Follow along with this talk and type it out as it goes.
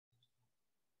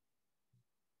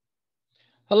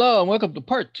Hello and welcome to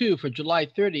part 2 for July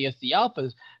 30th, the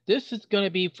alphas. This is going to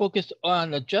be focused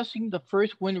on adjusting the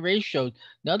first win ratio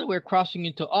now that we're crossing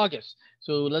into August.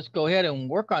 So let's go ahead and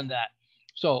work on that.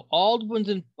 So all the ones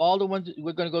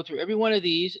we're going to go through every one of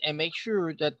these and make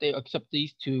sure that they accept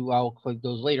these two. I'll click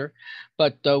those later,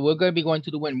 but we're going to be going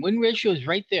to the win ratio is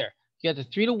right there. You have the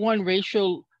 3-to-1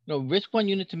 ratio, risk 1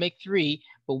 unit to make 3,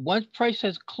 but once price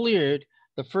has cleared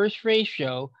the first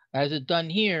ratio, as it's done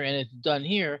here and it's done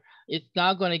here, it's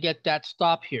now going to get that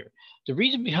stop here. The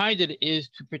reason behind it is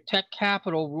to protect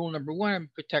capital, rule number 1,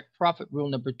 and protect profit, rule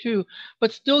number 2,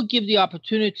 but still give the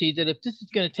opportunity that if this is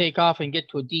going to take off and get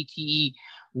to a DTE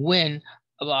win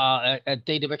at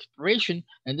date of expiration,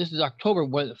 and this is October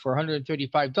for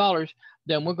 $135,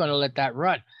 then we're going to let that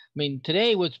run. I mean,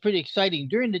 today was pretty exciting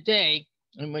during the day,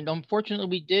 and unfortunately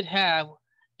we did have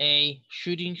a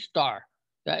shooting star.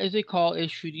 That is a call, a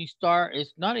shooting star.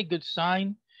 It's not a good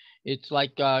sign. It's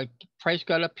like price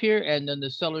got up here and then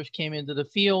the sellers came into the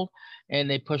field and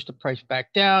they pushed the price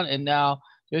back down, and now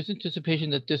there's anticipation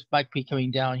that this might be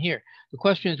coming down here. The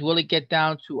question is, will it get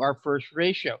down to our first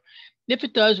ratio? If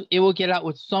it does, it will get out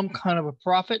with some kind of a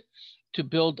profit to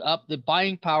build up the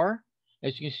buying power.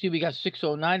 As you can see, we got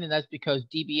 609, and that's because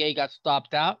DBA got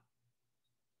stopped out,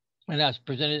 and that's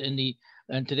presented in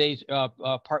today's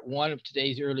part 1 of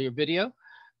today's earlier video.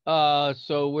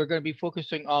 So we're going to be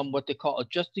focusing on what they call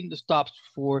adjusting the stops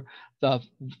for the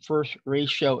first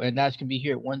ratio, and that's going to be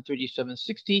here at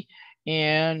 137.60,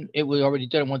 and it was already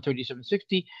done at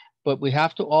 137.60, but we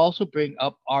have to also bring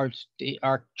up our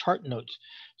chart notes.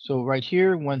 So right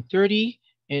here, 130,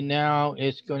 and now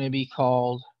it's going to be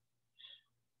called,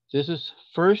 this is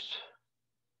first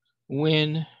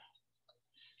win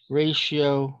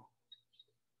ratio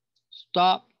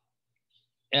stop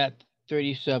at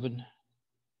 37.60.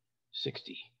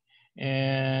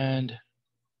 And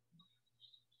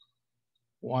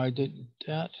why didn't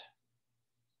that?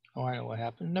 Oh, I know what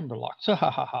happened. Number locks. Ha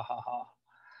ha ha ha ha.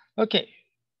 Okay,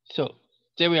 so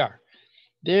there we are.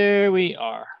 There we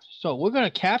are. So we're going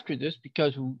to capture this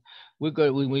because we're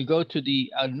going, when we go to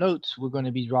the notes, we're going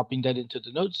to be dropping that into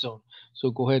the notes zone.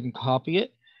 So go ahead and copy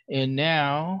it. And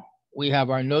now we have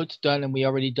our notes done, and we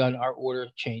already done our order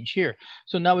change here.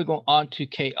 So now we go on to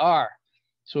KR.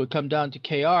 So we come down to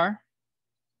KR.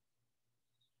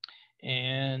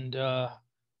 And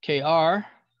KR,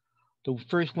 the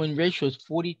first win ratio is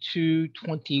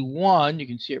 42.21. You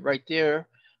can see it right there,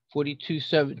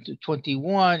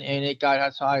 42.21, and it got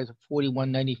as high as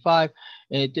 41.95,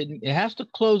 and it didn't. It has to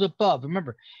close above.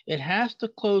 Remember, it has to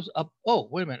close up. Oh,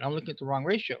 wait a minute, I'm looking at the wrong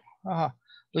ratio.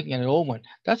 Looking at an old one.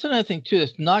 That's another thing too.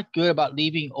 That's not good about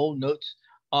leaving old notes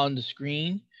on the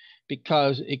screen,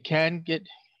 because it can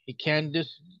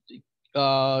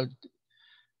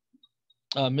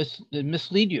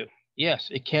mislead you. Yes,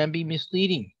 it can be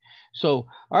misleading. So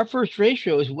our first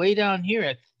ratio is way down here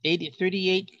at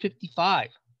 38.55.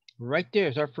 Right there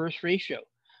is our first ratio,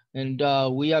 and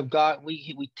we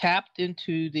tapped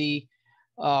into the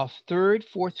third,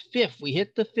 fourth, fifth. We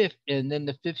hit the fifth, and then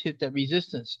the fifth hit that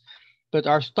resistance. But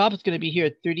our stop is going to be here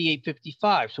at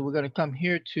 38.55. So we're going to come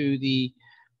here to the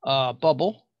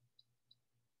bubble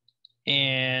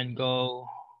and go.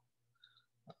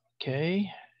 Okay.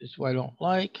 This is what I don't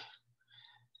like.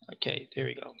 Okay, there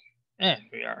we go. And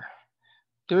we are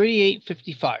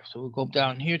 38.55. So we'll go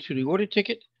down here to the order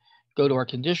ticket, go to our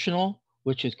conditional,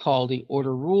 which is called the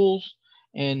order rules.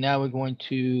 And now we're going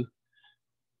to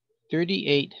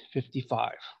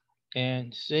 38.55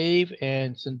 and save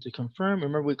and send to confirm.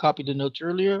 Remember, we copied the notes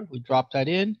earlier. We dropped that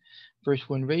in. First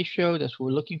win ratio, that's what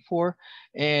we're looking for.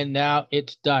 And now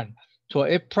it's done. So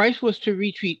if price was to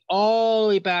retreat all the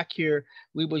way back here,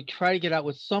 we would try to get out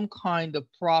with some kind of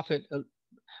profit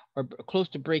or close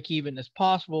to break even as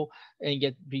possible and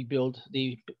rebuild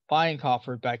the buying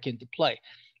coffer back into play.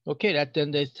 Okay, that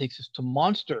then takes us to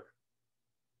Monster.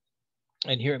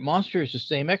 And here at Monster is the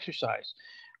same exercise.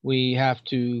 We have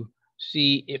to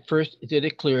see it first. Did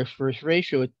it clear its first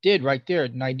ratio? It did right there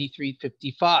at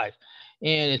 93.55.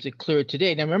 And is it clear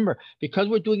today? Now remember, because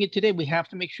we're doing it today, we have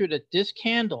to make sure that this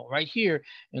candle right here,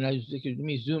 and let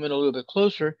me zoom in a little bit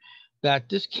closer, that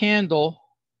this candle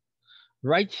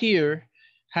right here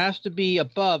has to be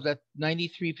above that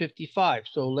 93.55.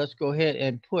 So let's go ahead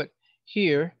and put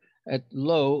here at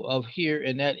low of here,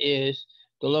 and that is,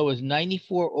 the low is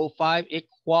 94.05. It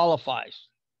qualifies.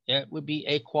 That would be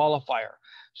a qualifier.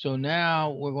 So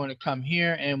now we're going to come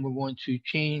here and we're going to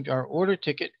change our order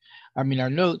ticket, our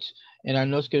notes, and our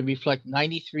notes going to reflect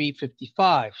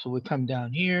 93.55. So we come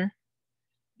down here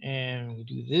and we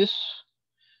do this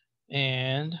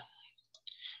and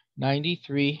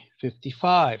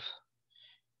 93.55.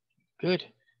 Good.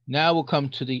 Now we'll come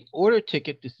to the order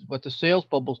ticket. This is what the sales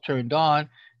bubbles turned on.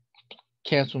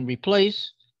 Cancel and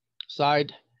replace.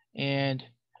 Side and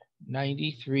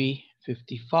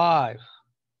 93.55.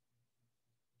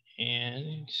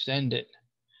 And send it.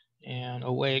 And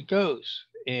away it goes.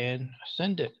 And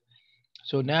send it.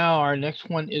 So now our next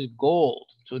one is gold.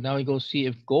 So now we go see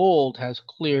if gold has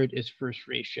cleared its first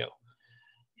ratio.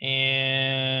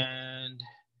 And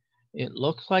it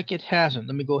looks like it hasn't.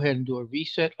 Let me go ahead and do a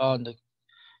reset on the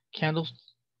candles.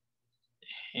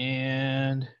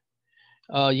 And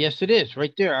yes, it is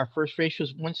right there. Our first ratio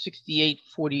is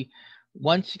 168.40,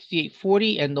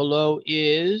 168.40, and the low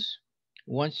is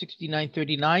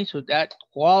 169.39. So that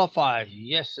qualifies.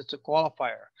 Yes, it's a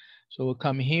qualifier. So we'll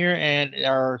come here and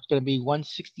it's going to be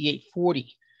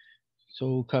 168.40. So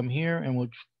we'll come here and we'll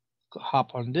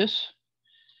hop on this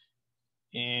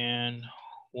and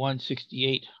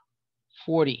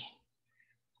 168.40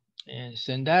 and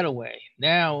send that away.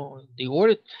 Now the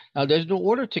order, now there's no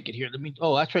order ticket here. Let me,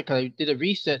 oh, that's right, because I did a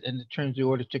reset and it turns the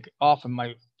order ticket off in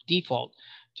my default.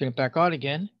 Turn it back on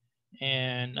again,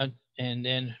 and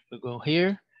then we'll go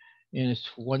here, and it's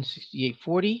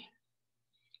 168.40.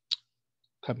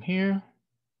 Come here,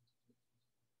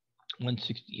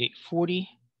 168.40.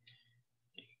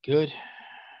 Good.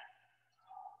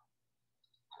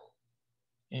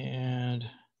 And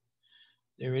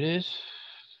there it is.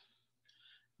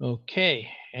 Okay,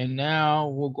 and now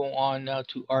we'll go on now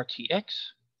to RTX.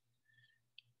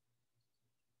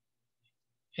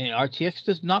 And RTX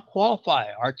does not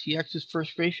qualify. RTX's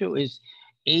first ratio is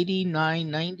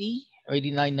 89.90 or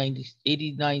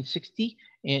 89.60,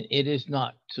 and it is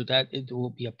not. So that it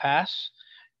will be a pass.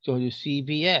 So to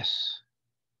CVS.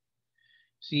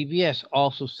 CVS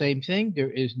also same thing.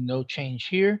 There is no change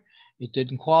here. It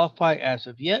didn't qualify as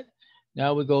of yet.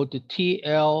 Now we go to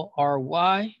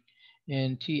TLRY,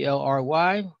 and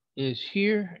TLRY is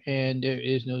here, and there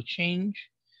is no change.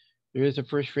 There is a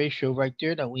first ratio right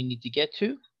there that we need to get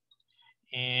to.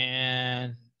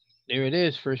 And there it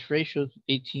is, first ratio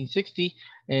 1860,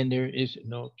 and there is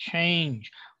no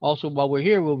change. Also, while we're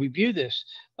here, we'll review this.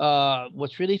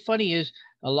 What's really funny is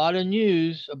a lot of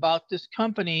news about this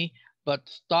company, but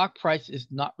stock price is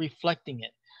not reflecting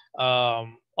it.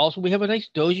 Also, we have a nice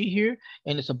doji here,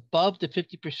 and it's above the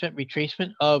 50%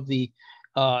 retracement of the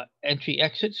entry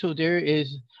exit. So there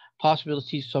is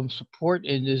possibility some support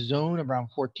in this zone around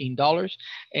 $14,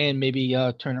 and maybe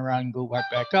turn around and go right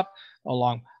back up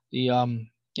along. The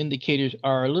indicators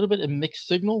are a little bit of mixed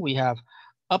signal. We have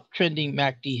uptrending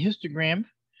MACD histogram,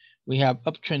 we have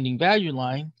uptrending value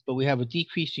line, but we have a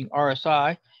decreasing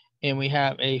RSI, and we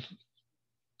have a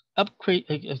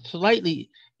slightly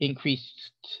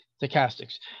increased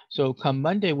stochastics. So come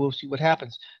Monday, we'll see what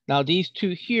happens. Now these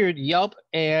two here, Yelp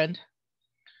and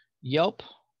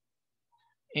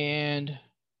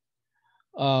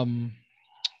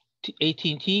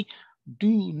AT&T,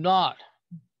 do not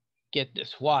get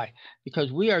this. Why?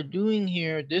 Because we are doing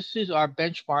here, this is our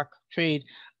benchmark trade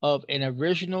of an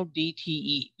original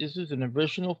DTE. This is an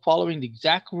original following the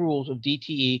exact rules of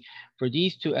DTE for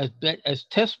these two as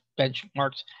test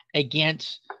benchmarks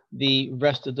against the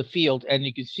rest of the field. And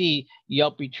you can see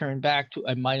Yelp returned back to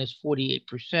a minus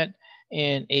 48%,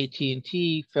 and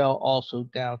AT&T fell also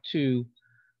down to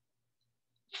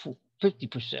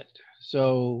 50%.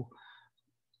 So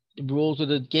the rules of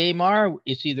the game are,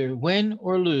 it's either win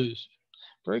or lose.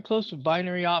 Very close to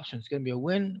binary options. It's going to be a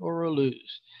win or a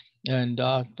lose. And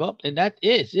well, and that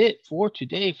is it for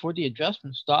today for the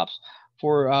adjustment stops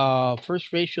for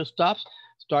first ratio stops,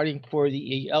 starting for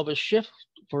the Elvis Shift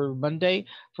for Monday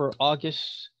for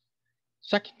August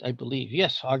 2nd, I believe.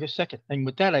 Yes, August 2nd. And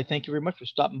with that, I thank you very much for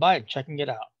stopping by and checking it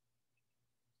out.